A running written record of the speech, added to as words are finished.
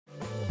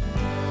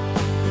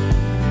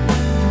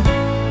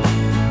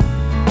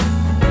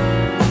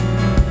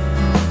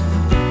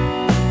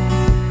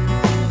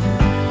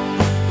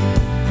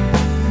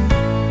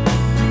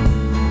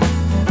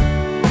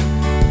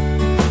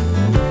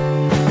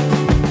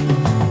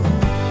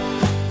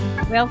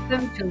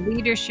Welcome to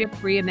Leadership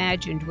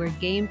Reimagined, where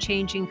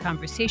game-changing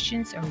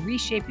conversations are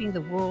reshaping the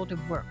world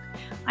of work.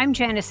 I'm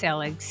Janice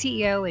Ellig,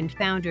 CEO and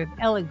founder of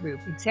Ellig Group,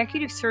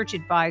 executive search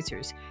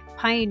advisors,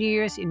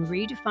 pioneers in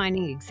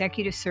redefining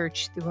executive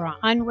search through our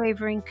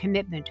unwavering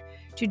commitment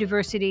to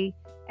diversity,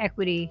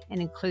 equity, and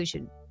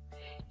inclusion.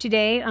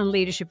 Today on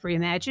Leadership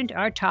Reimagined,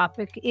 our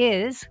topic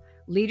is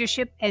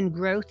leadership and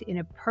growth in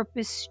a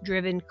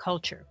purpose-driven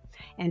culture.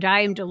 And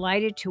I am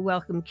delighted to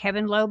welcome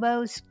Kevin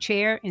Lobo,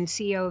 Chair and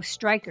CEO of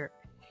Stryker.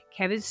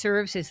 Kevin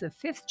serves as the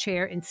fifth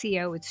chair and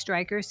CEO at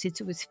Stryker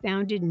since it was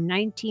founded in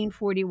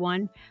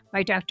 1941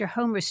 by Dr.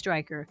 Homer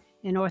Stryker,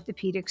 an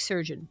orthopedic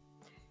surgeon.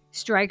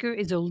 Stryker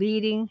is a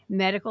leading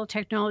medical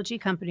technology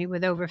company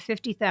with over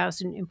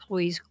 50,000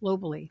 employees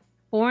globally.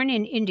 Born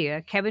in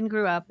India, Kevin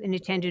grew up and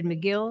attended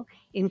McGill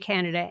in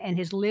Canada and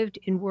has lived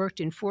and worked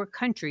in 4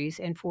 countries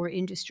and 4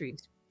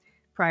 industries.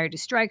 Prior to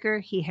Stryker,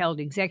 he held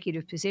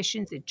executive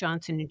positions at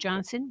Johnson &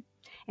 Johnson,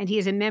 and he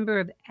is a member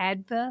of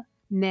ADVA,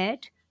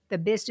 Med, the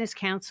Business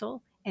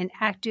Council, and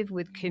active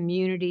with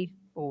community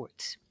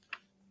boards.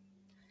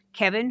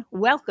 Kevin,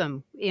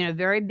 welcome in a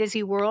very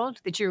busy world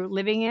that you're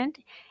living in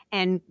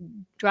and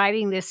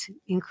driving this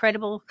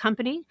incredible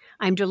company.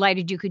 I'm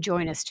delighted you could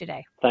join us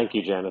today. Thank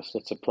you, Janice.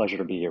 It's a pleasure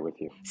to be here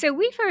with you. So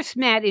we first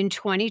met in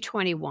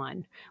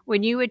 2021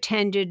 when you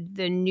attended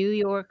the New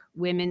York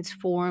Women's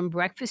Forum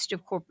Breakfast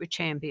of Corporate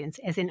Champions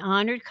as an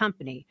honored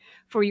company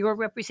for your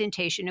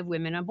representation of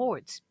women on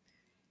boards.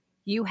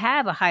 You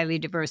have a highly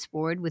diverse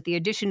board. With the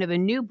addition of a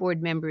new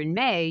board member in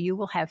May, you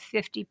will have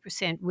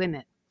 50%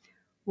 women.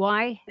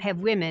 Why have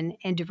women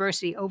and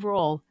diversity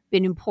overall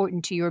been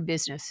important to your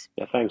business?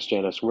 Yeah, thanks,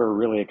 Janice. We're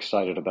really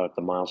excited about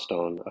the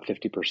milestone of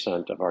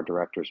 50% of our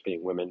directors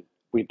being women.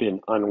 We've been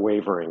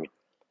unwavering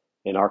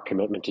in our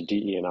commitment to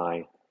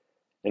DE&I,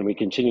 and we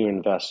continue to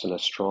invest in a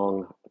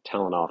strong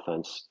talent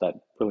offense that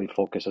really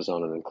focuses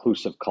on an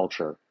inclusive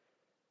culture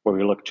where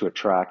we look to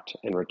attract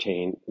and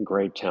retain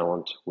great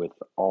talent with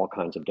all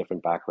kinds of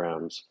different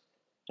backgrounds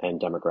and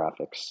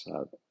demographics.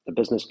 The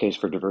business case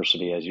for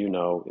diversity, as you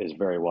know, is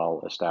very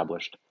well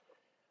established.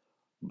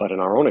 But in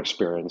our own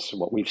experience,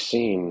 what we've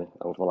seen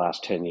over the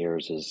last 10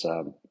 years is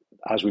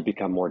as we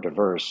become more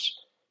diverse,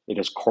 it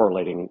is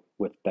correlating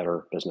with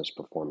better business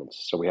performance.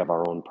 So we have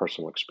our own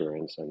personal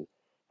experience, and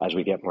as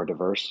we get more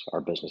diverse, our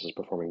business is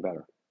performing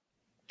better.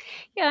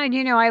 Yeah,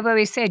 and I've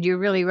always said you're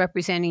really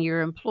representing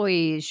your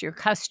employees, your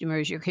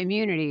customers, your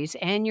communities,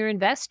 and your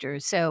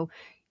investors. So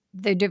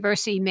the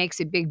diversity makes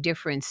a big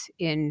difference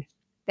in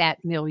that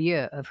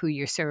milieu of who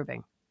you're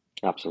serving.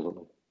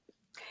 Absolutely.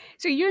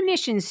 So your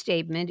mission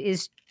statement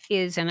is,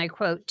 and I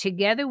quote,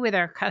 "Together with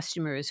our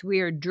customers,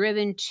 we are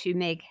driven to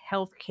make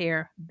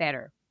healthcare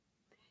better."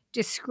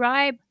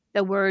 Describe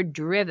the word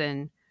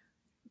driven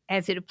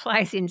as it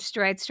applies in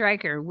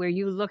Stryker, where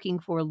you're looking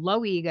for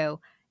low ego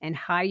and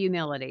high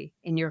humility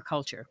in your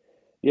culture.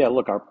 Yeah,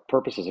 look, our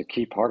purpose is a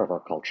key part of our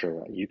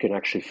culture. You can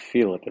actually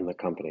feel it in the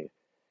company.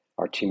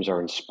 Our teams are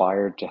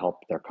inspired to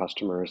help their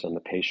customers and the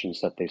patients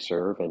that they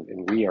serve,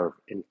 and we are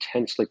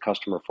intensely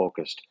customer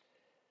focused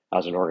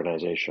as an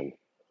organization.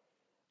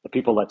 The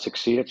people that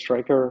succeed at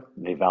Stryker,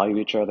 they value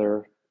each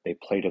other, they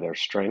play to their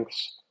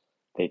strengths,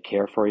 they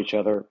care for each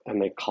other, and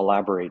they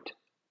collaborate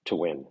to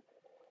win.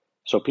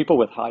 So people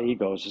with high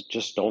egos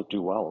just don't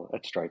do well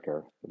at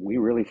Stryker. We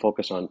really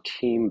focus on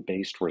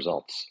team-based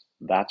results.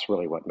 That's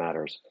really what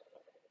matters.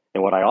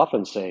 And what I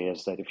often say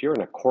is that if you're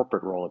in a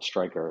corporate role at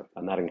Stryker,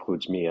 and that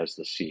includes me as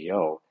the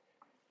CEO,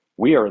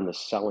 we are in the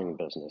selling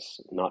business,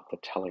 not the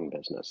telling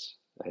business.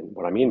 And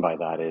what I mean by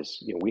that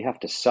is, we have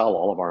to sell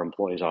all of our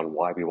employees on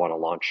why we want to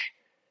launch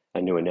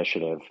a new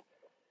initiative.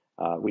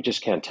 We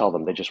just can't tell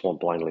them. They just won't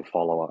blindly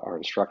follow our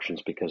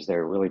instructions because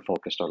they're really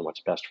focused on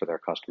what's best for their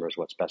customers,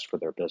 what's best for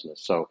their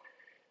business. So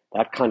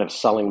that kind of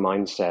selling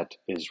mindset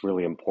is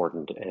really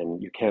important,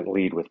 and you can't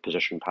lead with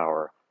position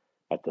power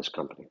at this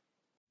company.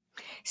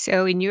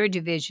 So in your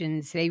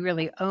divisions, they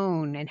really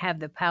own and have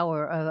the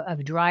power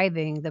of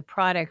driving the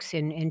products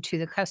into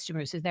the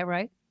customers. Is that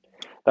right?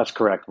 That's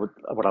correct.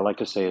 What I like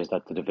to say is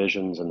that the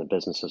divisions and the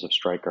businesses of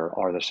Stryker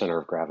are the center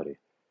of gravity.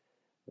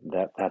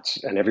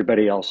 And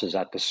everybody else is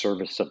at the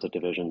service of the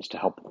divisions to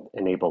help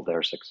enable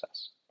their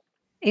success.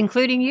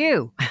 Including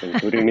you.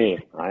 Including me.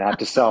 I have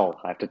to sell.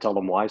 I have to tell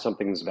them why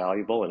something's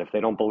valuable. And if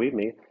they don't believe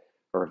me,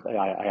 or if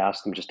I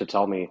ask them just to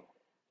tell me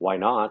why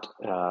not,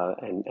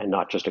 and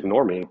not just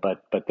ignore me,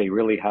 but they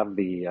really have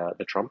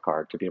the trump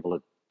card to be able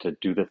to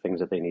do the things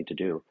that they need to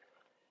do.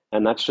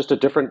 And that's just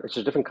it's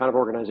a different kind of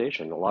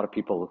organization. A lot of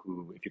people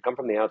who, if you come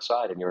from the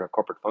outside and you're in a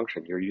corporate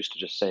function, you're used to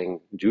just saying,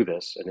 do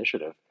this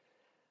initiative.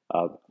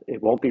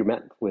 It won't be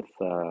met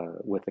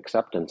with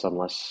acceptance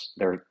unless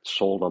they're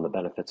sold on the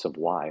benefits of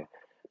why.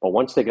 But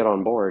once they get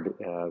on board,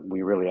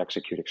 we really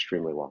execute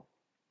extremely well.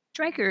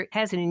 Stryker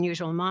has an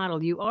unusual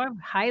model. You are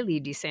highly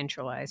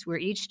decentralized, where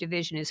each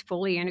division is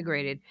fully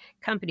integrated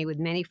company with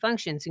many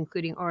functions,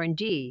 including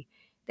R&D,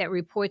 that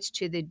reports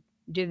to the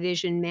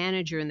division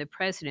manager and the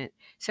president.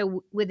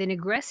 So with an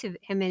aggressive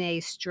M&A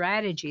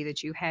strategy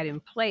that you had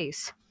in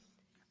place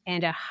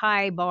and a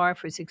high bar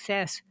for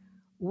success,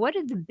 What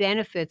are the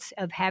benefits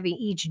of having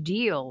each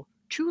deal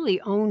truly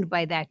owned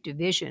by that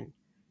division?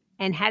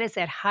 And how does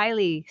that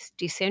highly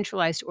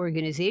decentralized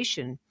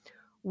organization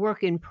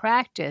work in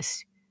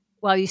practice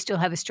while you still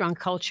have a strong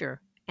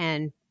culture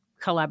and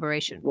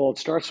collaboration? Well, it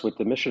starts with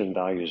the mission and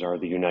values are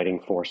the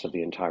uniting force of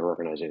the entire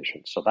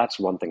organization. So that's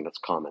one thing that's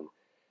common.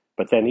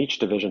 But then each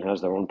division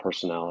has their own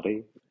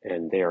personality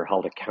and they are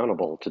held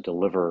accountable to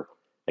deliver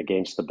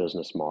against the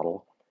business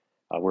model.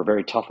 We're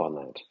very tough on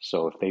that.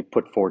 So if they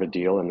put forward a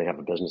deal and they have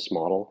a business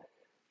model,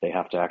 they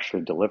have to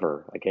actually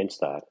deliver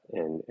against that.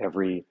 And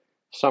every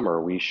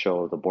summer, we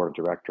show the board of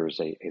directors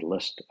a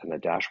list and a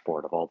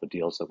dashboard of all the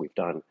deals that we've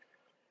done.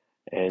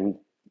 And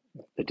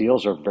the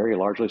deals are very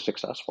largely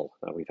successful.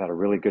 We've had a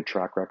really good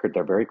track record.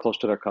 They're very close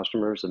to their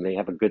customers and they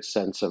have a good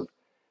sense of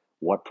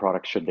what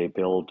products should they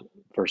build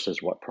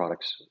versus what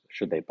products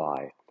should they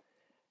buy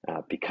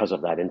because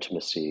of that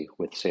intimacy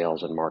with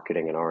sales and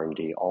marketing and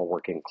R&D all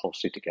working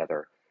closely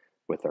together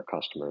with their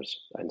customers.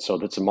 And so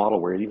that's a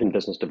model where even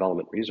business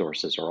development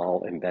resources are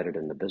all embedded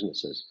in the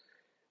businesses.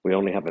 We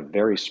only have a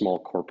very small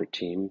corporate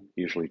team,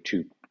 usually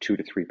two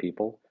to three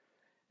people,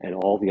 and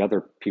all the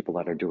other people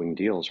that are doing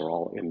deals are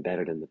all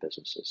embedded in the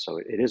businesses. So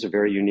it is a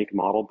very unique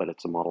model, but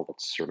it's a model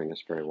that's serving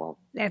us very well.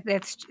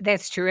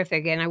 That's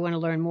terrific, and I want to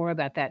learn more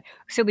about that.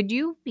 So, but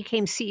you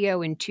became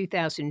CEO in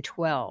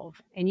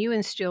 2012, and you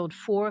instilled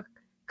four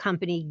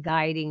company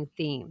guiding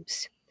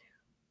themes.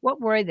 What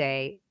were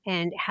they,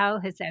 and how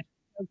has that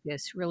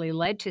focus really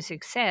led to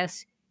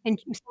success and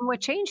somewhat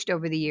changed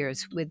over the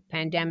years with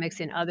pandemics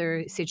and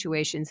other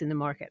situations in the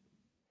market?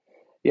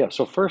 Yeah,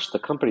 so first, the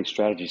company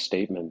strategy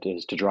statement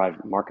is to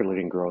drive market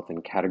leading growth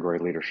and category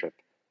leadership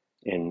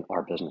in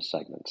our business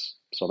segments.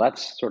 So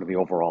that's sort of the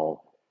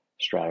overall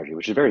strategy,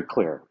 which is very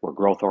clear. We're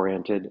growth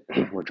oriented,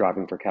 we're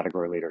driving for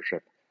category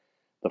leadership.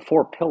 The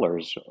four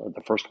pillars,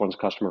 the first one's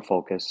customer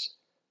focus,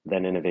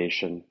 then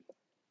innovation,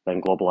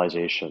 then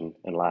globalization,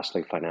 and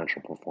lastly,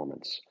 financial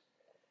performance.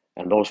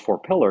 And those four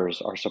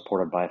pillars are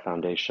supported by a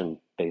foundation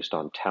based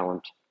on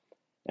talent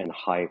and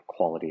high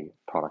quality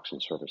products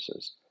and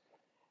services.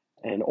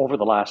 And over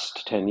the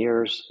last 10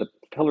 years, the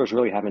pillars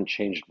really haven't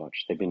changed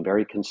much. They've been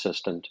very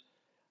consistent.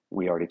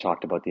 We already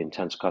talked about the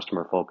intense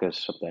customer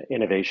focus of the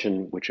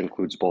innovation, which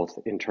includes both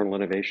internal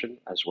innovation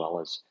as well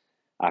as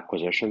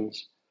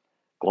acquisitions.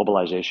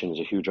 Globalization is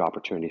a huge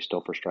opportunity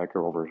still for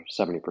Stryker. Over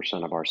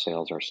 70% of our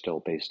sales are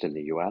still based in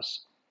the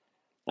US.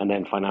 And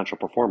then financial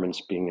performance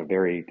being a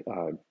very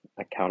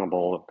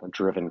accountable,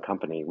 driven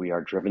company. We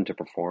are driven to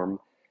perform.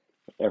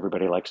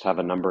 Everybody likes to have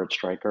a number at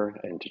Stryker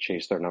and to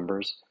chase their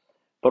numbers.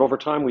 But over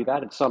time, we've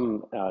added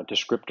some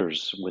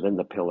descriptors within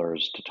the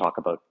pillars to talk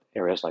about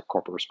areas like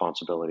corporate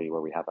responsibility,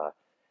 where we have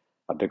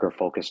a bigger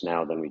focus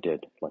now than we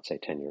did, let's say,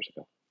 10 years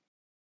ago.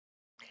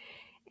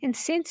 And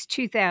since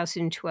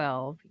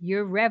 2012,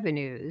 your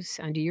revenues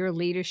under your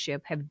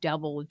leadership have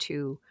doubled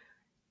to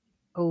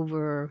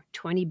over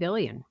 20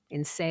 billion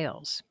in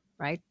sales,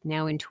 right?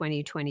 Now in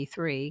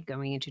 2023,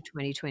 going into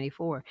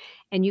 2024.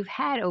 And you've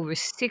had over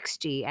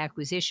 60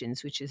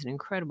 acquisitions, which is an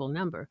incredible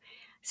number.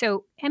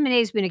 So M&A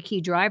has been a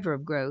key driver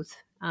of growth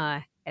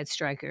at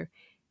Stryker,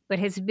 but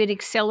has it been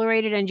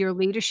accelerated under your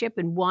leadership,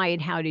 and why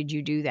and how did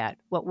you do that?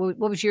 What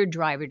was your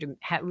driver to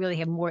really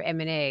have more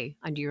M&A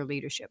under your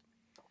leadership?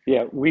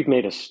 Yeah, we've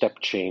made a step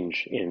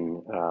change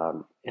in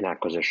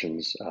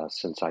acquisitions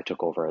since I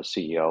took over as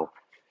CEO.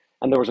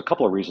 And there was a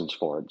couple of reasons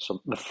for it.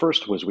 So the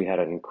first was we had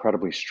an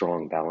incredibly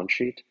strong balance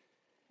sheet.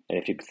 And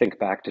if you think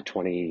back to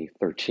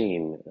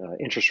 2013,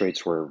 interest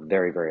rates were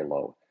very, very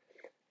low.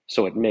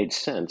 So it made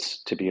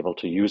sense to be able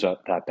to use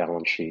up that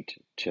balance sheet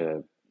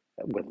to,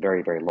 with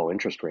very, very low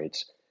interest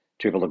rates,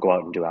 to be able to go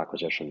out and do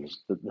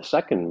acquisitions. The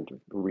second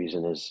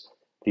reason is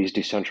these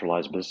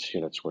decentralized business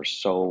units were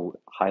so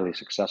highly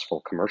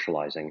successful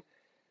commercializing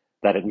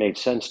that it made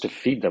sense to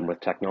feed them with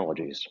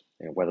technologies,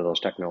 whether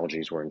those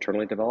technologies were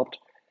internally developed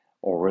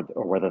or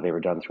whether they were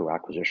done through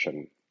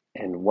acquisition.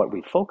 And what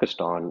we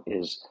focused on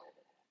is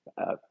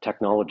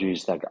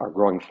technologies that are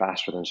growing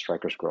faster than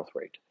Stryker's growth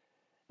rate.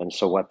 And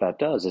so what that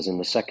does is in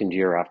the second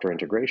year after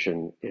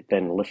integration, it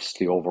then lifts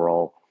the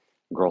overall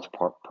growth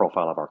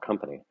profile of our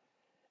company.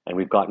 And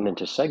we've gotten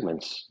into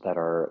segments that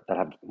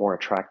have more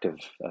attractive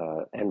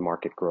end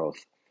market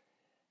growth.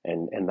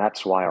 And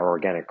that's why our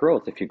organic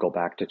growth, if you go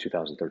back to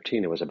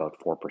 2013, it was about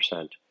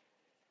 4%.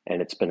 And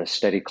it's been a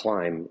steady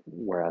climb,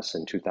 whereas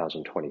in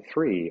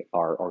 2023,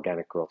 our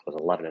organic growth was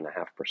 11.5%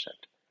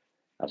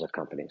 as a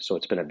company. So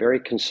it's been a very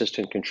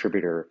consistent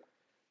contributor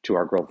to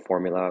our growth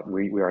formula.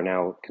 We are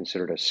now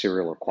considered a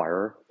serial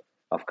acquirer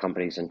of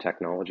companies and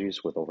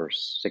technologies with over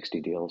 60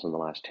 deals in the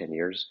last 10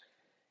 years.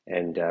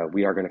 And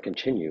we are going to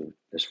continue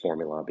this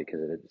formula because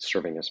it's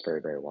serving us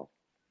very, very well.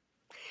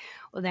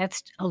 Well,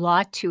 that's a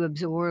lot to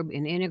absorb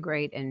and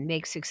integrate and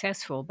make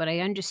successful. But I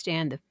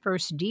understand the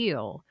first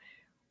deal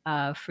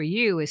for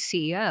you as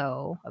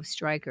CEO of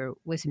Stryker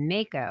was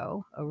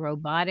Mako, a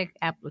robotic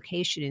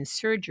application in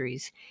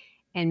surgeries.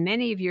 And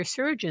many of your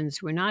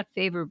surgeons were not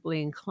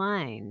favorably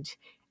inclined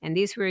and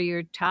these were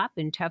your top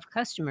and tough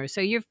customers.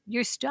 So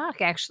your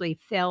stock actually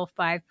fell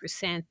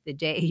 5% the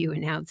day you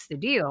announced the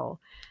deal,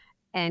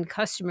 and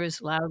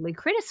customers loudly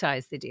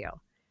criticized the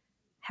deal.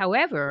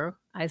 However,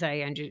 as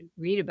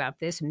read about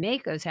this,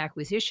 Mako's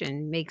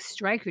acquisition makes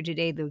Stryker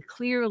today the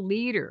clear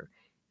leader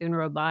in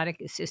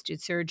robotic assisted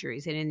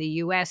surgeries. And in the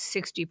US,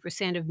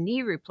 60% of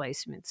knee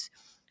replacements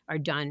are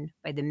done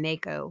by the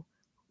Mako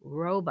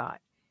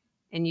robot.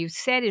 And you've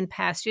said in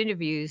past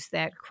interviews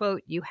that,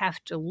 quote, you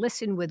have to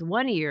listen with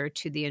one ear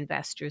to the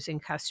investors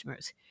and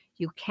customers.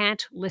 You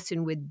can't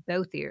listen with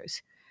both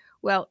ears.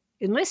 Well,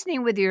 in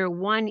listening with your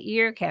one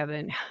ear,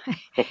 Kevin,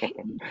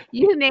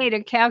 you made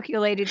a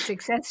calculated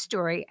success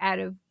story out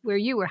of where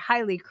you were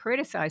highly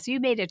criticized. You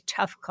made a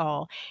tough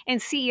call,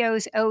 and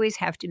CEOs always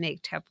have to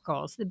make tough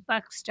calls. The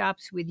buck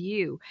stops with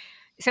you.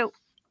 So,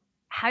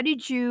 how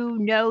did you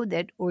know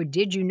that, or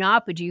did you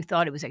not, but you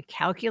thought it was a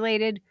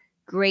calculated,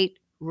 great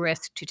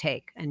risk to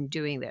take in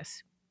doing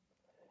this?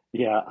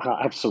 Yeah,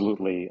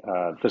 absolutely.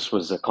 This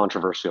was a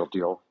controversial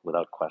deal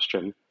without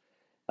question.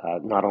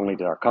 Not only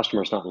did our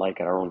customers not like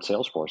it, our own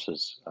sales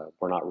forces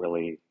were not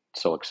really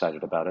so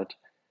excited about it.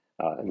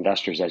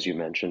 Investors, as you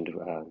mentioned,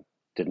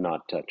 did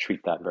not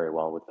treat that very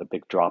well with the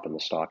big drop in the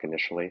stock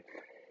initially.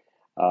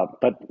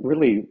 But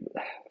really,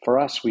 for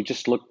us, we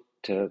just looked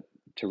to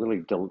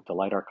really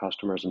delight our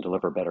customers and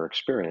deliver a better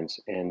experience.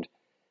 And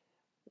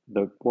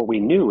what we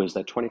knew is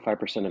that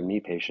 25% of knee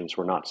patients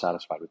were not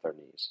satisfied with their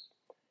knees.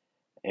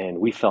 And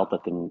we felt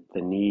that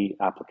the knee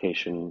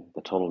application,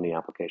 the total knee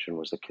application,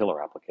 was the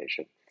killer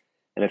application.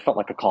 And it felt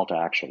like a call to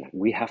action.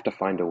 We have to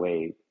find a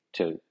way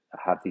to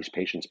have these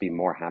patients be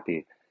more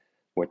happy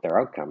with their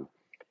outcome.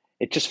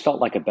 It just felt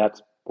like a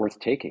bet worth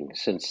taking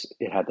since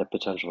it had the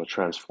potential to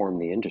transform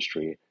the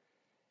industry.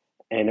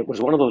 And it was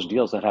one of those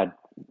deals that had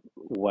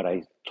what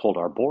I told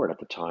our board at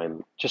the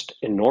time, just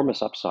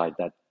enormous upside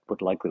that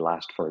would likely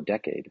last for a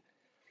decade.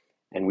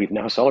 And we've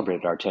now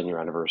celebrated our 10-year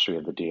anniversary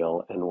of the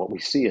deal. And what we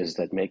see is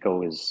that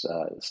Mako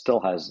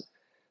still has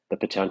the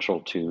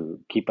potential to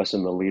keep us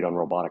in the lead on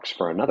robotics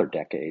for another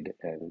decade.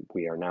 And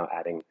we are now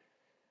adding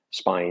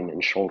spine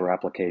and shoulder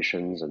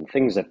applications and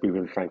things that we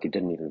really frankly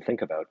didn't even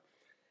think about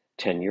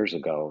 10 years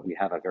ago. We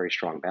have a very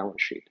strong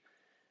balance sheet.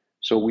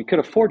 So we could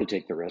afford to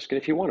take the risk. And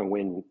if you want to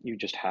win, you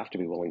just have to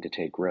be willing to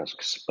take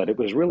risks. But it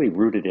was really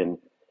rooted in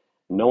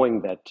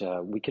knowing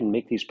that we can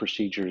make these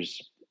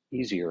procedures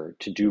easier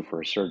to do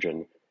for a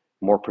surgeon,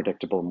 more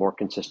predictable, more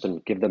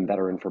consistent, give them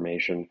better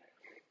information.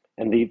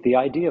 And the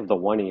idea of the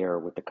one ear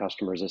with the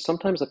customers is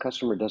sometimes the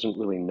customer doesn't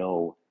really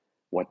know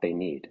what they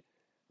need,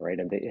 right?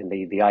 And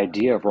the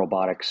idea of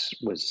robotics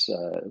was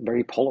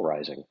very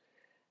polarizing.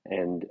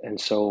 And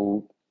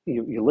so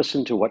you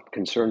listen to what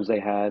concerns they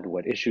had,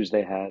 what issues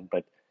they had,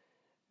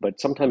 but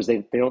sometimes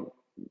they don't,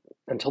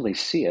 until they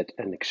see it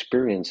and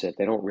experience it,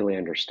 they don't really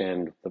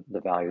understand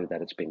the value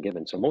that it's being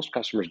given. So most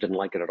customers didn't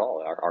like it at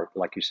all.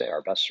 Like you say,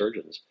 our best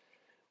surgeons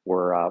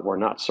were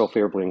not so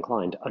favorably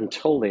inclined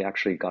until they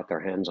actually got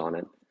their hands on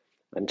it,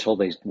 until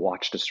they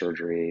watched a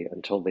surgery,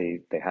 until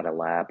they had a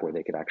lab where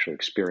they could actually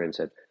experience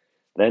it.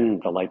 Then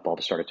the light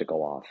bulb started to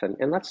go off.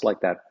 And that's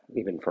like that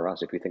even for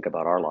us. If we think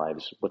about our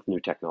lives with new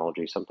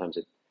technology, sometimes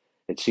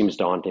it seems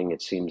daunting,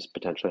 it seems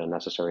potentially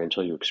unnecessary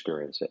until you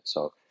experience it.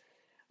 So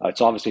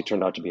it's obviously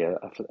turned out to be a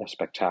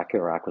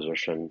spectacular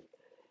acquisition.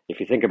 If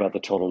you think about the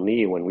total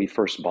knee, when we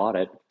first bought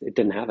it, it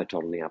didn't have a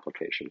total knee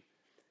application.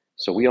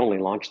 So we only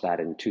launched that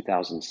in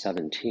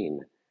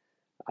 2017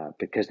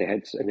 because they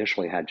had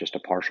initially had just a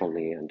partial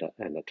knee and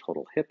a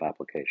total hip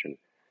application.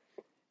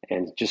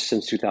 And just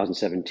since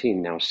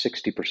 2017, now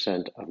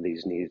 60%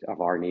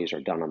 of our knees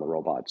are done on the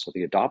robot. So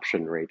the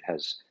adoption rate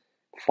has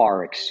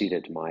far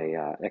exceeded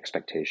my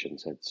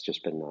expectations. It's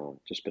just been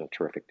a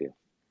terrific deal.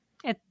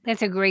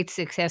 That's a great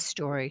success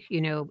story,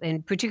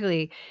 and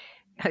particularly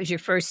as your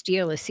first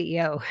deal as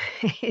CEO.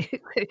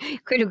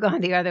 It could have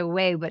gone the other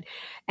way,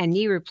 and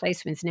knee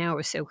replacements now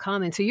are so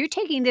common. So you're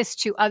taking this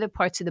to other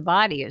parts of the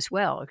body as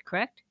well,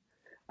 correct?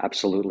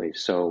 Absolutely.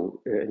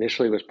 So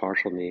initially it was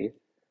partial knee,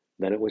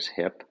 then it was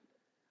hip,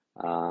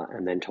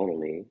 and then total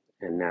knee.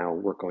 And now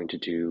we're going to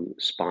do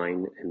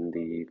spine in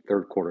the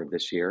third quarter of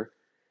this year,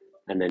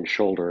 and then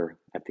shoulder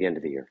at the end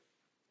of the year.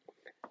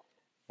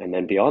 And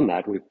then beyond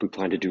that, we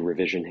plan to do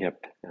revision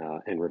hip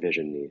and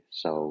revision knee.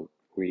 So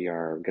we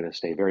are going to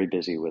stay very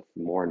busy with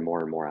more and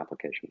more and more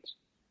applications.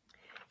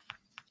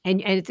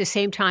 And at the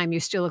same time, you're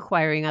still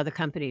acquiring other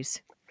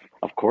companies.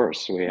 Of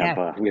course, we have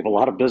a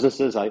lot of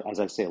businesses.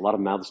 As I say, a lot of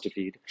mouths to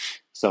feed.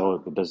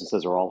 So the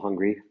businesses are all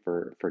hungry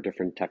for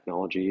different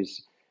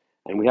technologies,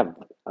 and we have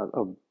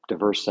a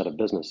diverse set of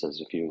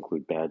businesses. If you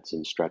include beds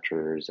and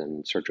stretchers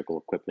and surgical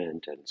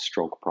equipment and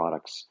stroke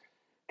products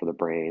for the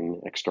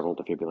brain, external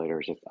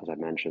defibrillators, as I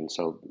mentioned.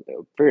 So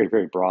a very,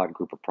 very broad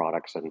group of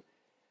products and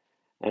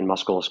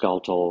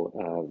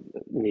musculoskeletal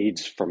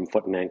needs from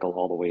foot and ankle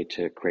all the way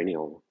to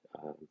cranial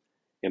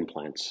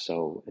implants.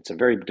 So it's a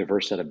very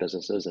diverse set of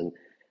businesses. And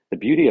the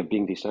beauty of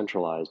being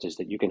decentralized is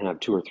that you can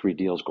have 2 or 3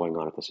 deals going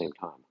on at the same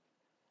time.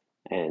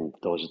 And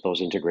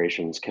those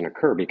integrations can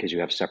occur because you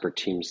have separate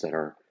teams that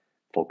are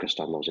focused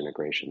on those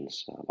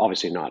integrations.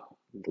 Obviously, not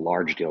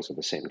large deals at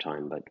the same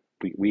time, but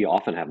we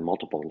often have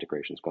multiple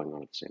integrations going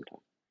on at the same time.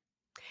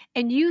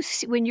 And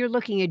when you're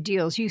looking at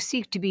deals, you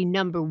seek to be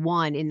number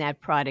one in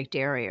that product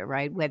area,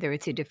 right? Whether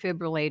it's a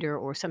defibrillator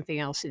or something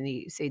else in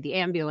the, say, the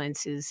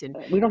ambulances and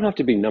We don't have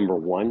to be number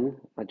one,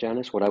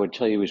 Janice. What I would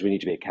tell you is we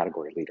need to be a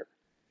category leader.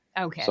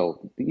 okay.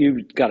 So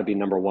you've got to be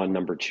number one,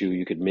 number two.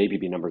 You could maybe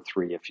be number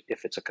three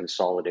if it's a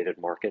consolidated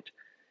market.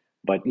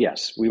 But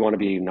yes, we want to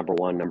be number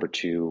one, number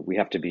two. We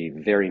have to be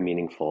very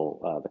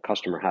meaningful. The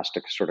customer has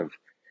to sort of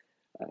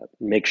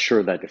make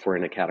sure that if we're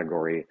in a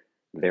category,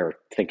 they're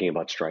thinking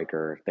about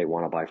Stryker, they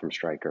want to buy from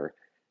Stryker.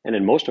 And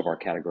in most of our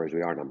categories,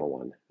 we are number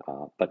one,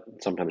 but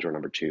sometimes we're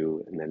number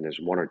two, and then there's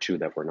one or two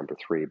that we're number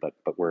three, but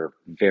we're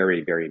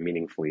very, very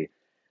meaningfully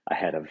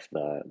ahead of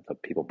the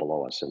people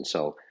below us. And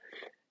so,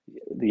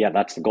 yeah,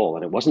 that's the goal.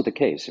 And it wasn't the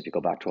case. If you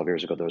go back 12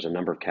 years ago, there was a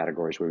number of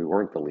categories where we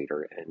weren't the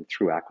leader. And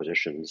through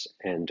acquisitions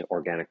and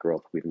organic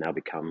growth, we've now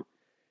become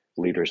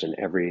leaders in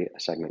every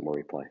segment where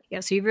we play. Yeah,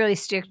 so you really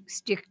stick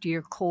to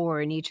your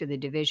core in each of the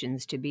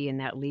divisions to be in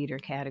that leader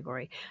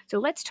category. So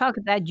let's talk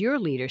about your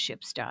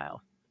leadership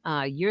style.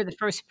 You're the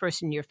first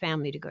person in your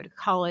family to go to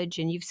college,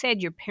 and you've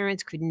said your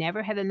parents could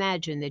never have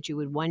imagined that you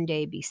would one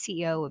day be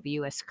CEO of a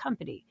U.S.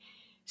 company.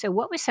 So,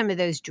 what were some of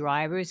those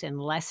drivers and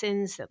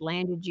lessons that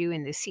landed you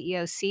in the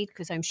CEO seat?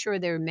 Because I'm sure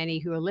there are many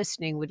who are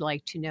listening would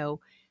like to know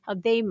how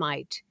they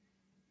might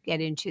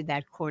get into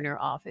that corner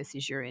office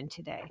as you're in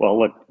today. Well,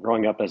 look,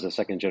 growing up as a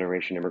second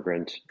generation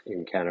immigrant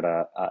in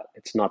Canada,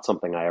 it's not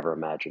something I ever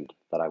imagined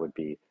that I would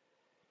be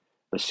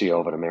the CEO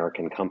of an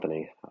American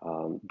company.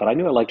 But I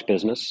knew I liked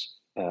business.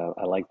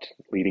 I liked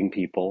leading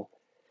people.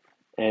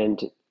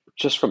 And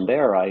just from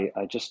there, I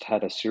just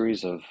had a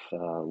series of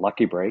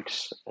lucky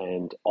breaks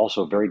and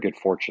also very good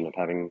fortune of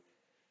having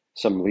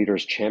some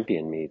leaders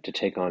champion me to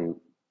take on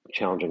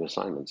challenging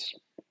assignments,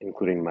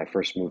 including my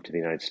first move to the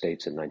United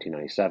States in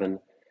 1997,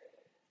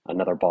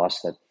 another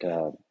boss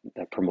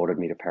that promoted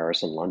me to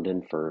Paris and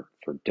London for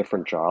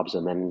different jobs,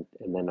 and then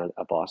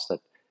a boss that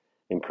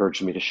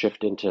encouraged me to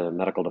shift into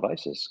medical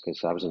devices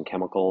because I was in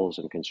chemicals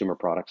and consumer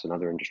products and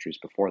other industries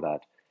before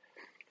that.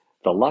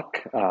 The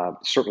luck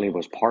certainly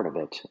was part of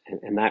it,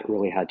 and that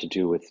really had to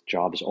do with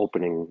jobs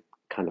opening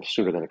kind of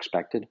sooner than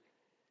expected,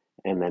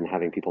 and then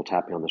having people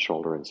tap me on the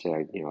shoulder and say,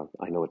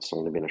 I know it's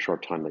only been a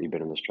short time that you've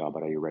been in this job,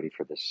 but are you ready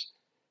for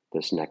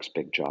this next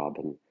big job?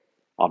 And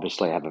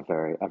obviously, I have a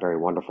very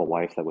wonderful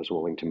wife that was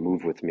willing to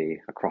move with me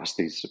across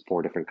these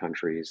four different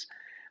countries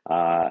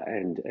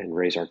and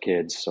raise our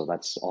kids. So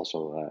that's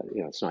also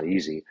it's not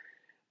easy,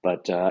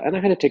 but and I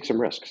had to take some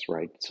risks,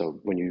 right? So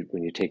when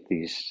you take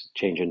these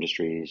change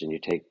industries and you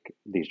take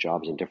these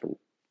jobs in different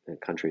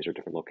countries or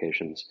different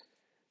locations,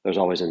 there's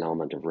always an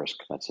element of risk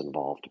that's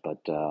involved.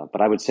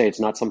 But I would say it's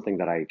not something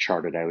that I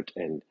charted out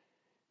and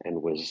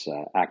was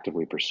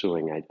actively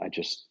pursuing. I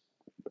just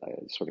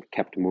sort of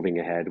kept moving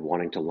ahead,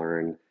 wanting to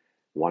learn,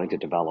 wanting to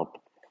develop,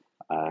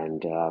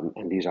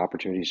 and these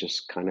opportunities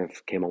just kind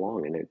of came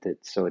along. And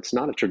so it's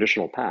not a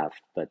traditional path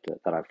that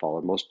I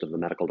followed. Most of the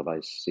medical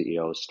device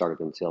CEOs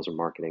started in sales and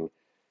marketing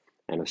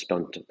and have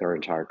spent their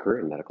entire career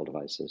in medical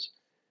devices.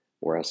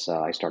 Whereas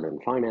I started in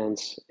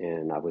finance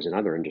and I was in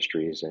other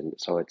industries, and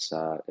so it's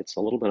a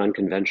little bit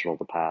unconventional,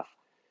 the path.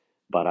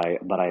 But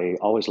I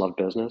always loved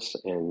business,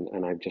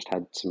 and I've just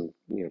had some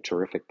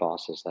terrific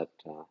bosses that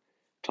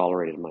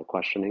tolerated my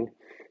questioning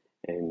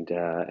and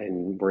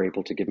were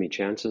able to give me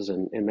chances,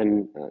 and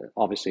then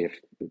obviously if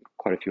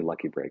quite a few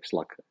lucky breaks.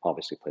 Luck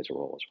obviously plays a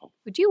role as well.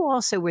 But you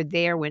also were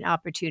there when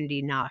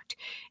opportunity knocked.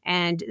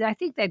 And I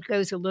think that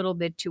goes a little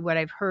bit to what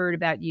I've heard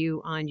about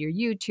you on your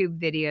YouTube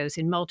videos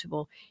and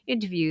multiple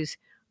interviews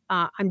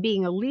on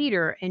being a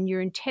leader and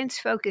your intense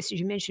focus, as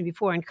you mentioned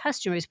before, on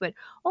customers, but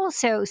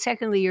also,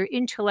 secondly, your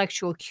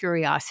intellectual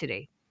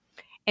curiosity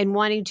and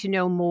wanting to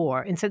know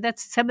more. And so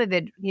that's some of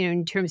it,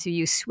 in terms of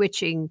you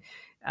switching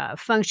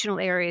functional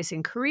areas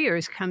and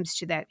careers comes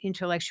to that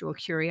intellectual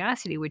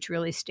curiosity, which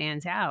really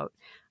stands out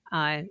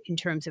in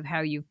terms of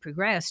how you've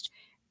progressed.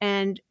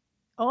 And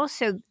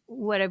also,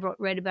 what I've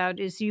read about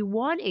is you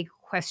want a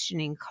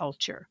questioning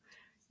culture.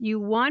 You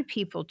want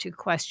people to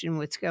question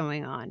what's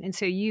going on. And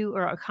so you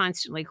are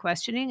constantly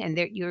questioning, and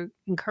you're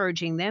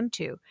encouraging them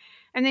to.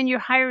 And then you're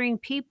hiring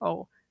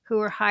people who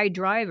are high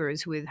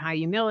drivers with high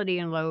humility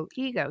and low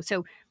ego.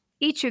 So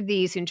each of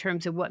these, in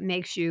terms of what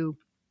makes you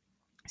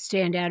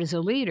stand out as a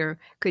leader,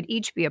 could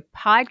each be a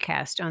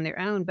podcast on their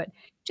own. But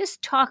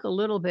just talk a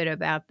little bit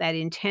about that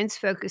intense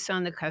focus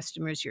on the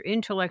customers, your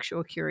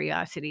intellectual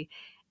curiosity,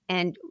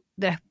 and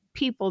the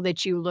people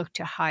that you look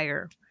to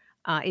hire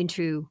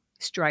into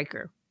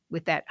Stryker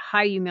with that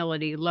high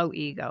humility, low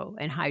ego,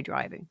 and high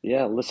driving.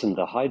 Yeah, listen,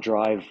 the high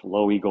drive,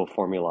 low ego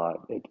formula,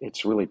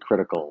 it's really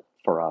critical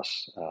for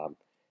us,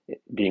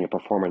 being a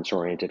performance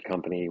oriented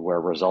company where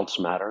results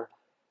matter,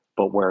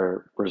 but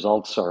where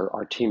results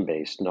are team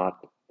based, not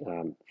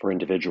for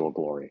individual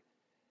glory.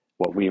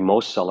 What we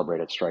most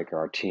celebrate at Stryker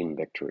are team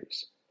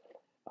victories.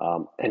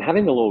 And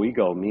having the low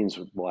ego means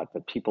what?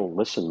 That people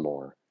listen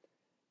more,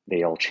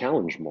 they'll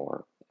challenge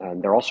more,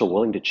 and they're also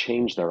willing to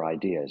change their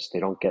ideas. They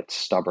don't get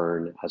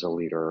stubborn as a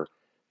leader.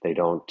 They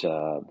don't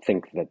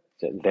think that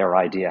their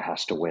idea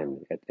has to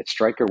win. At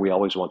Stryker, we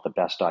always want the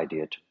best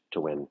idea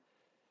to win,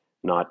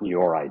 not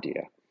your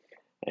idea.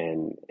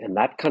 And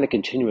that kind of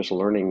continuous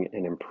learning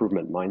and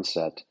improvement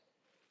mindset,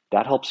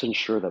 that helps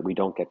ensure that we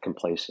don't get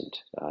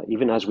complacent.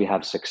 Even as we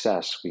have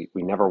success, we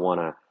never want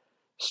to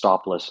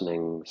stop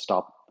listening,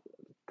 stop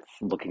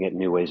looking at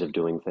new ways of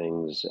doing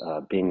things,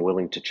 being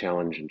willing to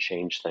challenge and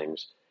change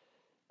things.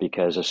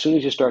 Because as soon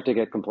as you start to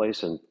get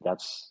complacent,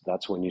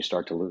 that's when you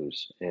start to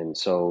lose. And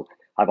so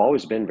I've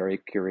always been very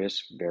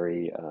curious,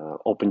 very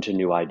open to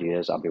new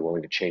ideas. I'll be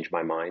willing to change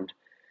my mind,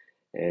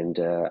 and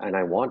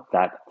I want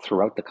that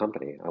throughout the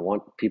company. I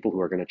want people who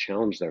are going to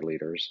challenge their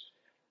leaders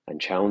and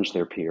challenge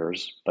their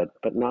peers, but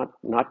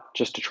not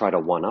just to try to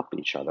one up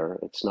each other.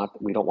 It's not,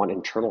 we don't want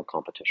internal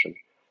competition.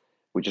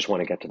 We just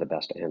want to get to the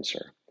best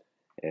answer.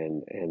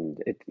 And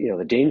it,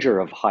 the danger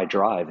of high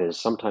drive is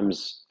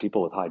sometimes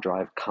people with high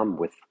drive come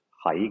with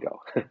high ego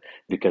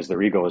because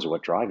their ego is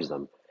what drives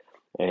them.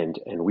 And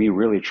we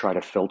really try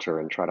to filter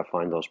and try to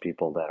find those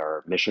people that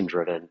are mission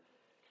driven.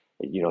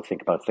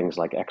 Think about things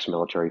like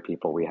ex-military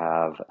people we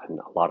have, and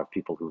a lot of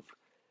people who've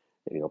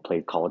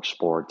played college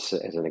sports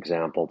as an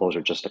example. Those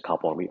are just a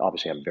couple, and we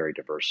obviously have very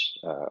diverse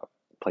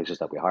places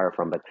that we hire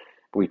from, but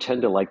we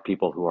tend to like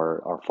people who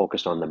are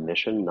focused on the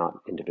mission, not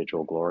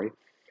individual glory,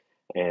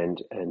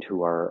 and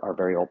who are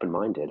very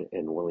open-minded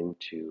and willing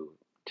to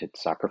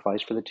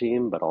sacrifice for the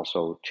team, but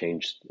also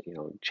change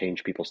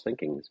people's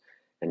thinkings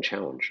and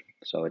challenge.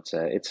 So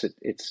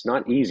it's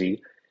not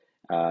easy.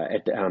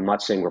 I'm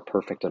not saying we're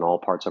perfect in all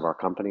parts of our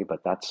company,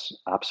 but that's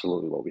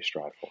absolutely what we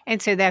strive for.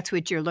 And so that's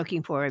what you're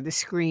looking for, the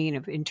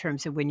screen in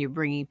terms of when you're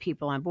bringing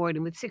people on board.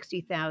 And with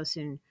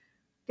 60,000,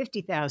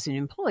 50,000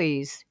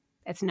 employees,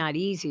 that's not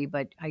easy,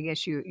 but I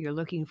guess you're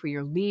looking for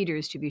your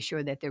leaders to be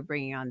sure that they're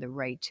bringing on the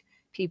right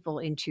people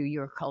into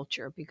your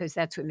culture, because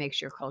that's what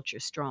makes your culture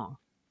strong.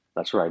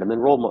 That's right. And then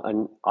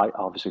and I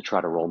obviously try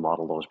to role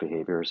model those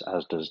behaviors,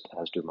 as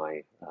do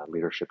my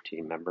leadership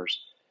team members.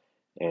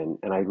 And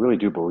I really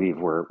do believe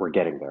we're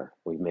getting there.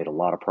 We've made a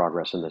lot of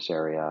progress in this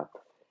area,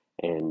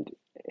 and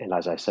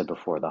as I said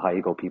before, the high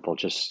ego people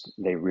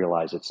they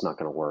realize it's not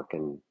going to work,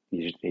 and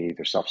they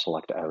either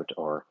self-select out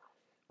or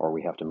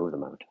we have to move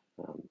them out.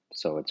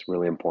 So it's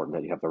really important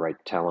that you have the right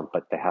talent,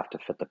 but they have to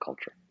fit the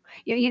culture.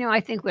 Yeah, I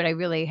think what I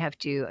really have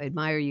to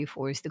admire you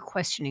for is the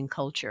questioning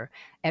culture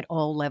at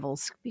all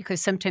levels,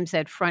 because sometimes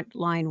that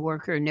frontline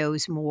worker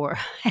knows more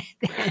than,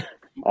 than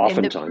the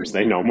Oftentimes they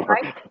person, know more.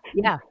 right?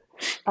 Yeah.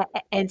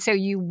 And so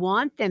you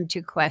want them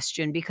to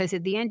question, because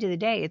at the end of the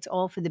day, it's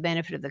all for the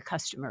benefit of the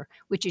customer,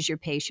 which is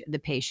the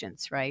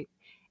patients, right?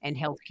 And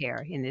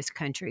healthcare in this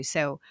country.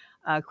 So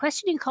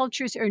questioning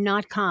cultures are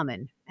not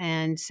common.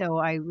 And so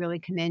I really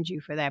commend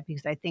you for that,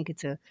 because I think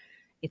it's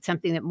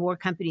something that more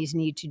companies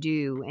need to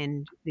do,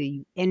 and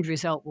the end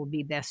result will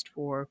be best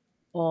for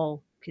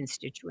all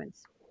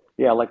constituents.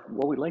 Yeah, like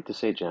what we like to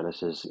say,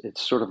 Janice, is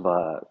it's sort of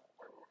a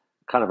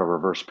kind of a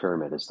reverse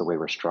pyramid is the way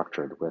we're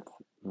structured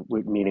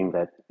meaning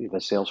that the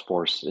sales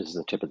force is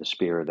the tip of the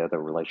spear. They're the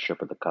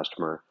relationship with the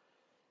customer,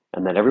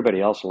 and then everybody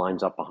else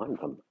lines up behind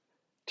them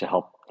to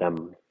help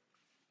them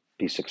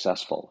be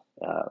successful,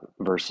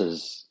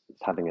 versus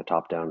having a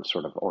top-down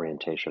sort of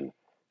orientation,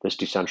 this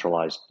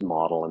decentralized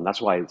model. And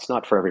that's why it's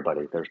not for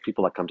everybody. There's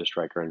people that come to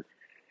Stryker and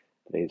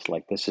it's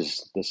like, this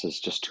is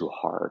just too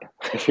hard.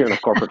 If you're in a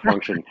corporate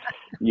function,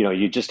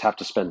 you just have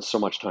to spend so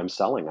much time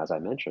selling, as I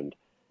mentioned.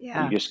 And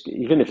Yeah. you just,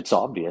 even if it's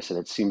obvious and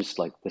it seems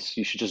like this,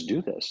 you should just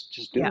do this.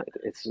 Just do Yeah.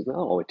 it. It's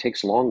no, it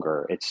takes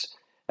longer.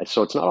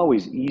 So it's not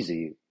always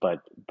easy,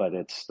 but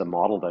it's the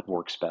model that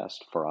works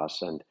best for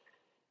us, and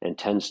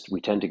we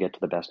tend to get to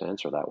the best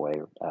answer that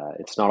way.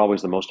 It's not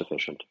always the most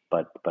efficient,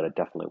 but it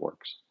definitely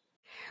works.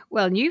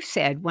 Well, and you've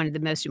said one of the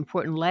most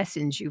important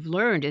lessons you've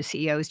learned as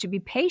CEO is to be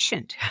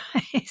patient.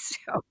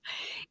 So,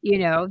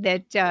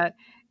 that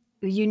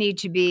you need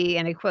to be,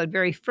 and I quote,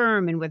 very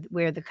firm in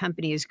where the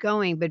company is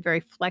going, but very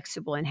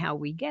flexible in how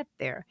we get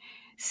there.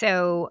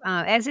 So,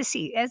 as a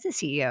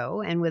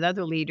CEO and with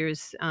other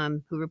leaders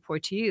who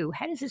report to you,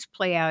 how does this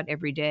play out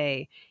every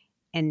day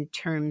in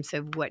terms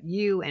of what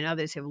you and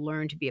others have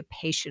learned to be a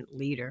patient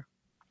leader?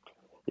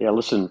 Yeah,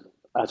 listen,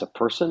 as a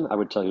person, I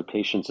would tell you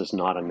patience is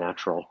not a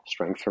natural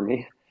strength for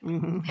me.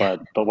 Mhm.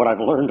 But what I've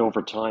learned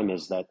over time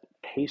is that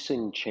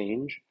pacing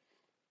change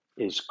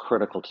is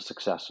critical to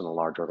success in a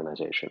large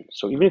organization.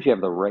 So even if you have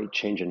the right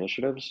change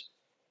initiatives,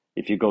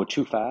 if you go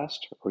too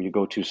fast or you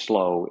go too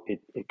slow,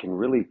 it can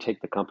really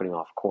take the company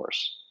off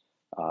course.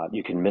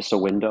 You can miss a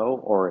window,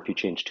 or if you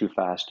change too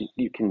fast,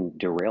 you can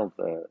derail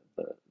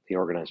the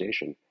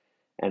organization.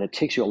 And it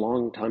takes you a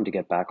long time to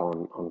get back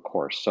on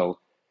course. So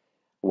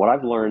what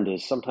I've learned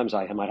is sometimes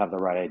I might have the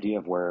right idea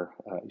of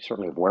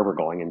certainly of where we're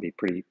going, and be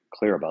pretty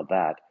clear about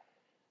that.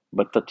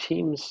 But the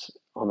teams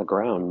on the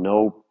ground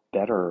know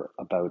better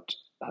about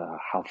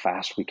how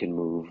fast we can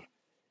move,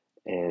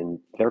 and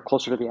they're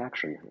closer to the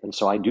action. And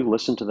so I do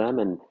listen to them,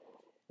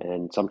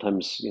 and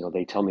sometimes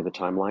they tell me the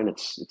timeline.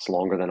 It's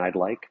longer than I'd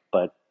like,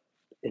 but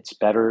it's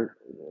better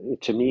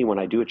to me when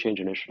I do a change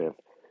initiative.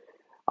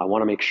 I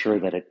want to make sure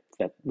that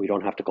we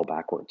don't have to go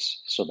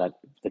backwards, so that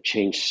the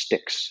change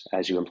sticks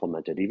as you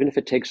implement it, even if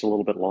it takes a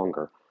little bit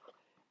longer.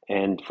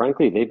 And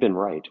frankly, they've been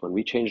right. When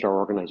we changed our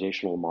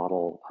organizational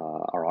model,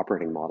 our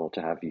operating model,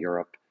 to have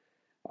Europe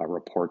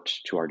report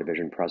to our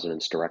division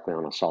presidents directly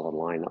on a solid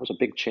line, that was a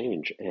big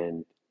change,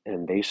 and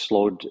they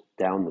slowed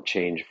down the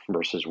change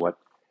versus what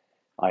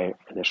I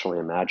initially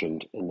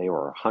imagined, and they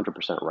were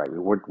 100% right.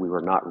 We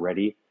were not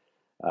ready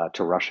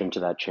to rush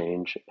into that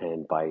change,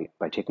 and by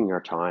taking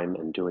our time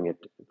and doing it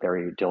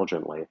very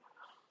diligently,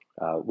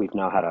 we've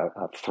now had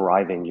a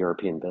thriving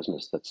European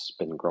business that's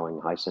been growing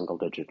high single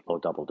digit, low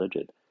double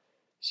digit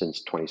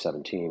since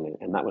 2017,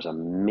 and that was a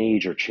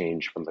major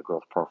change from the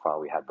growth profile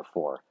we had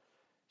before.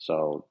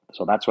 So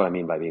that's what I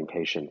mean by being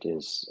patient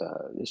is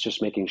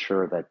just making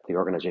sure that the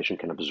organization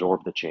can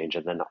absorb the change,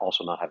 and then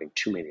also not having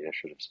too many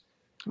initiatives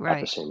at the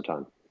Right. same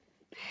time.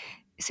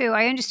 So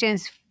I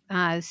understand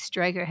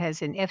Stryker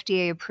has an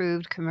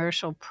FDA-approved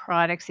commercial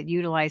products that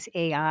utilize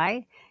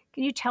AI.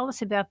 Can you tell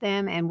us about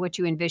them and what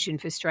you envision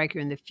for Stryker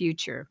in the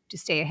future to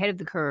stay ahead of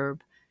the curve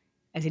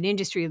as an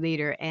industry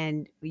leader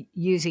and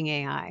using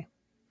AI?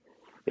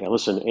 Yeah,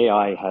 listen,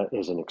 AI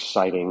is an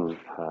exciting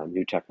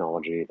new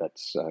technology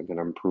that's going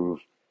to improve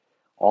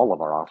all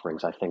of our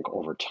offerings, I think,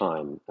 over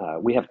time.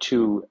 We have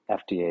two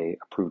FDA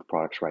approved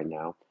products right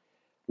now.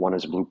 One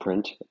is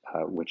Blueprint,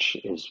 which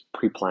is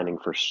pre-planning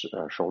for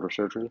shoulder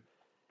surgery.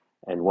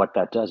 And what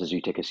that does is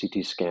you take a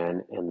CT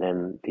scan, and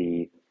then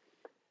the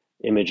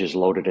image is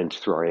loaded into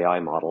through our AI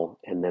model,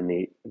 and then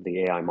the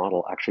AI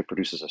model actually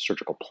produces a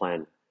surgical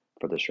plan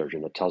for the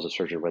surgeon that tells the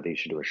surgeon whether you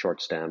should do a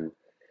short stem,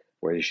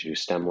 whether you should do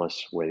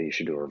stemless, whether you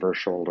should do a reverse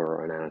shoulder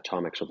or an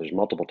anatomic. So there's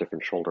multiple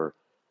different shoulder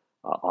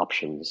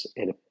options,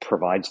 and it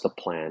provides the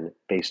plan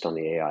based on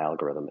the AI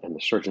algorithm, and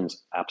the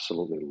surgeons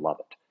absolutely love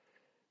it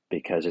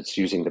because it's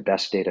using the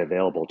best data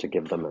available to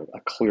give them a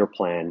clear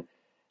plan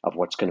of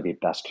what's going to be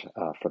best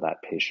for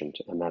that patient.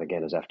 And that,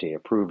 again, is FDA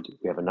approved.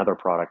 We have another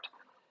product.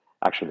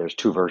 Actually, there's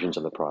two versions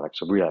of the product.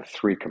 So we have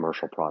three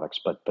commercial products.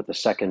 But the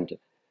second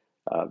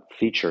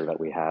feature that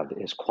we have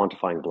is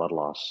quantifying blood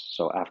loss.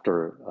 So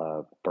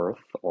after birth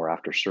or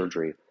after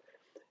surgery,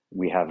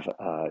 we have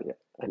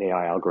an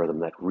AI algorithm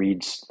that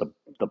reads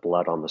the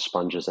blood on the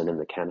sponges and in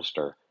the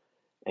canister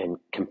and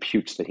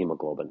computes the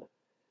hemoglobin,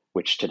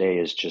 which today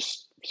is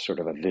just sort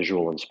of a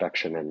visual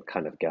inspection and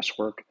kind of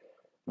guesswork.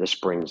 This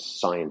brings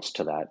science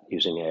to that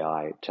using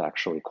AI to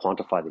actually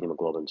quantify the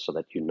hemoglobin so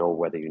that you know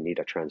whether you need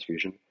a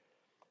transfusion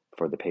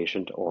for the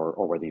patient or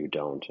whether you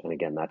don't. And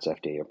again, that's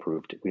FDA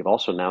approved. We've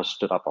also now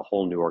stood up a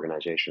whole new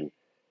organization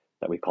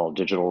that we call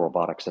Digital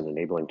Robotics and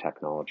Enabling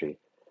Technology,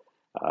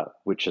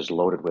 which is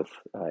loaded with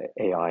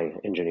AI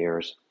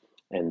engineers.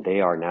 And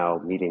they are now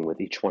meeting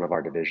with each one of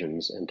our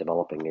divisions and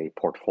developing a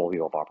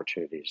portfolio of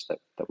opportunities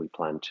that we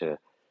plan to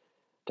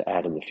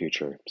add in the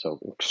future. So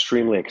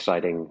extremely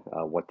exciting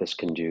what this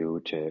can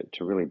do to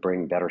really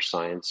bring better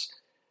science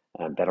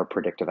and better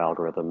predictive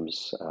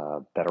algorithms,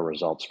 better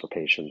results for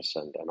patients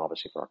and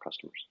obviously for our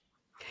customers.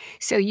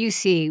 So you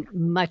see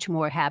much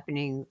more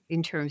happening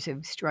in terms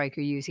of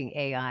Stryker using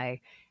AI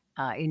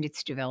in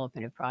its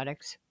development of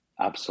products?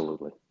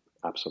 Absolutely.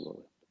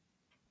 Absolutely.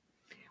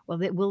 Well,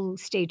 we'll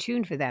stay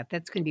tuned for that.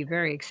 That's going to be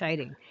very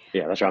exciting.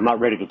 Yeah, that's right. I'm not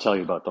ready to tell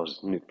you about those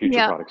new future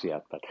Yeah. products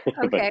yet, but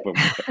Okay.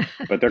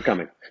 but they're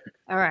coming.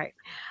 All right.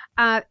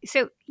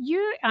 So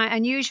you're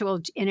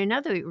unusual in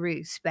another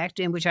respect,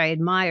 in which I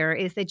admire,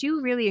 is that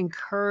you really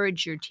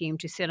encourage your team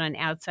to sit on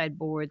outside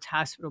boards,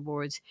 hospital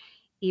boards,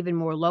 even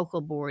more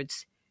local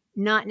boards,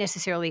 not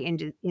necessarily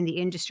in the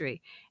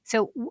industry.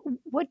 So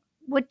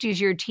what does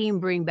your team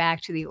bring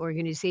back to the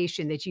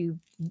organization that you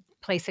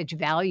place such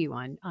value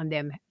on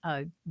them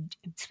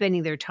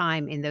spending their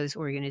time in those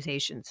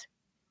organizations?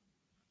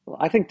 Well,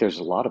 I think there's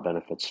a lot of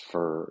benefits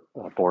for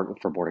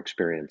board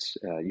experience.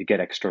 You get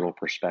external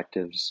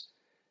perspectives.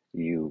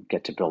 You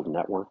get to build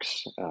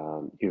networks.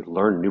 You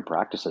learn new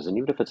practices, and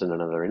even if it's in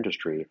another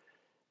industry,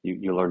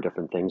 you learn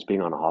different things.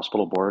 Being on a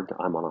hospital board,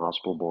 I'm on a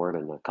hospital board,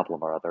 and a couple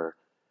of our other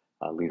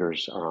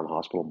leaders are on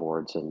hospital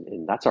boards,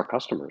 and that's our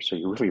customers. So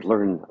you really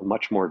learn a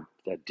much more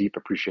deep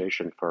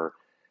appreciation for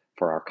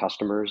our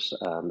customers,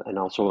 and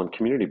also on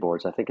community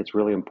boards. I think it's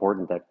really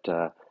important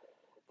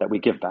that we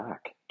give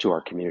back to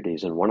our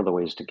communities, and one of the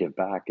ways to give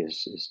back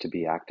is to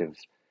be active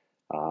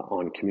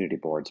on community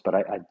boards. But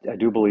I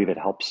do believe it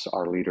helps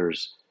our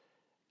leaders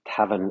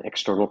have an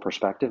external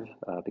perspective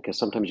because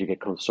sometimes you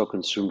get so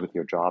consumed with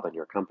your job and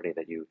your company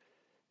that you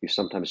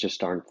sometimes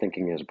just aren't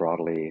thinking as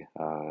broadly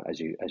as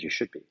you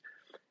should be.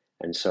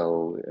 And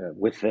so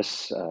with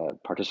this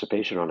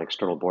participation on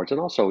external boards and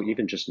also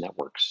even just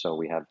networks, so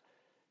we have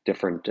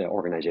different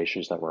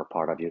organizations that we're a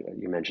part of.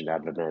 You mentioned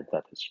AdvaMed,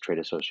 that is a trade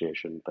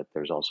association, but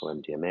there's also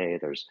MDMA,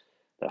 there's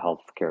the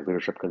Healthcare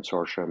Leadership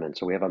Consortium. And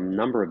so we have a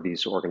number of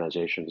these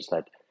organizations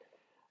that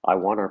I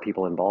want our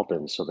people involved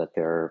in so that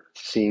they're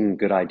seeing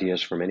good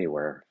ideas from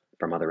anywhere,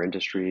 from other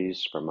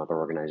industries, from other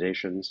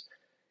organizations,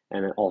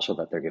 and also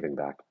that they're giving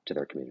back to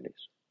their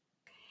communities.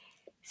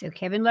 So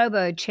Kevin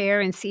Lobo,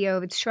 Chair and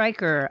CEO of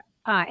Stryker,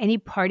 Any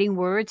parting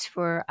words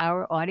for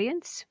our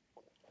audience?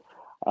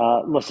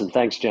 Listen,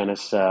 thanks,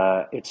 Janice.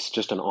 It's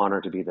just an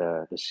honor to be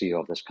the CEO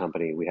of this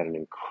company. We had an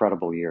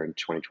incredible year in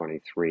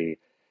 2023,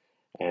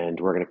 and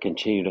we're going to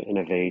continue to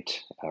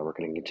innovate. We're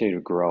going to continue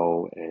to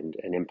grow and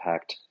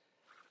impact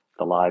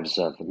the lives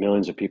of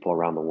millions of people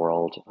around the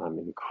world. I'm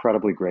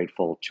incredibly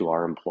grateful to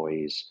our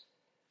employees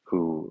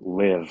who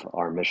live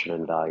our mission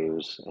and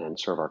values and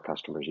serve our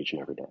customers each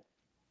and every day.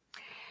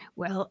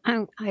 Well,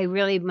 I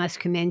really must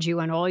commend you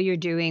on all you're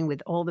doing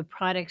with all the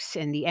products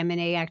and the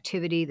M&A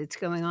activity that's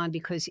going on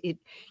because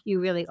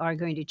you really are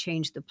going to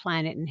change the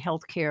planet and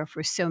healthcare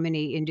for so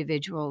many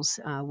individuals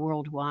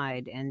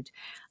worldwide. And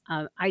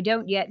I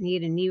don't yet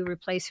need a knee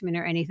replacement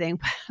or anything,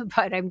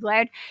 but I'm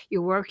glad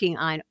you're working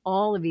on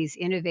all of these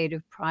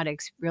innovative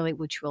products, really,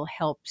 which will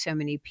help so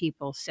many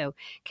people. So,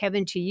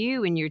 Kevin, to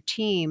you and your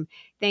team,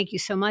 thank you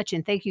so much.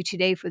 And thank you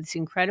today for this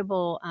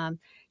incredible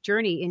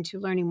journey into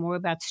learning more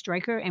about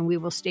Stryker, and we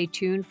will stay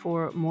tuned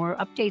for more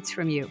updates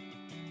from you.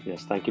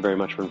 Yes, thank you very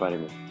much for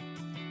inviting me.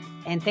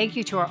 And thank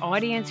you to our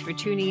audience for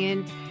tuning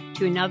in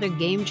to another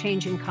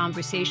game-changing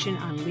conversation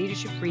on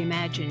Leadership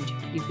Reimagined.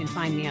 You can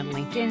find me on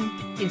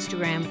LinkedIn,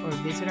 Instagram, or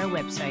visit our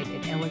website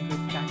at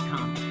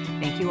elligroup.com.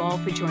 Thank you all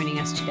for joining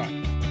us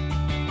today.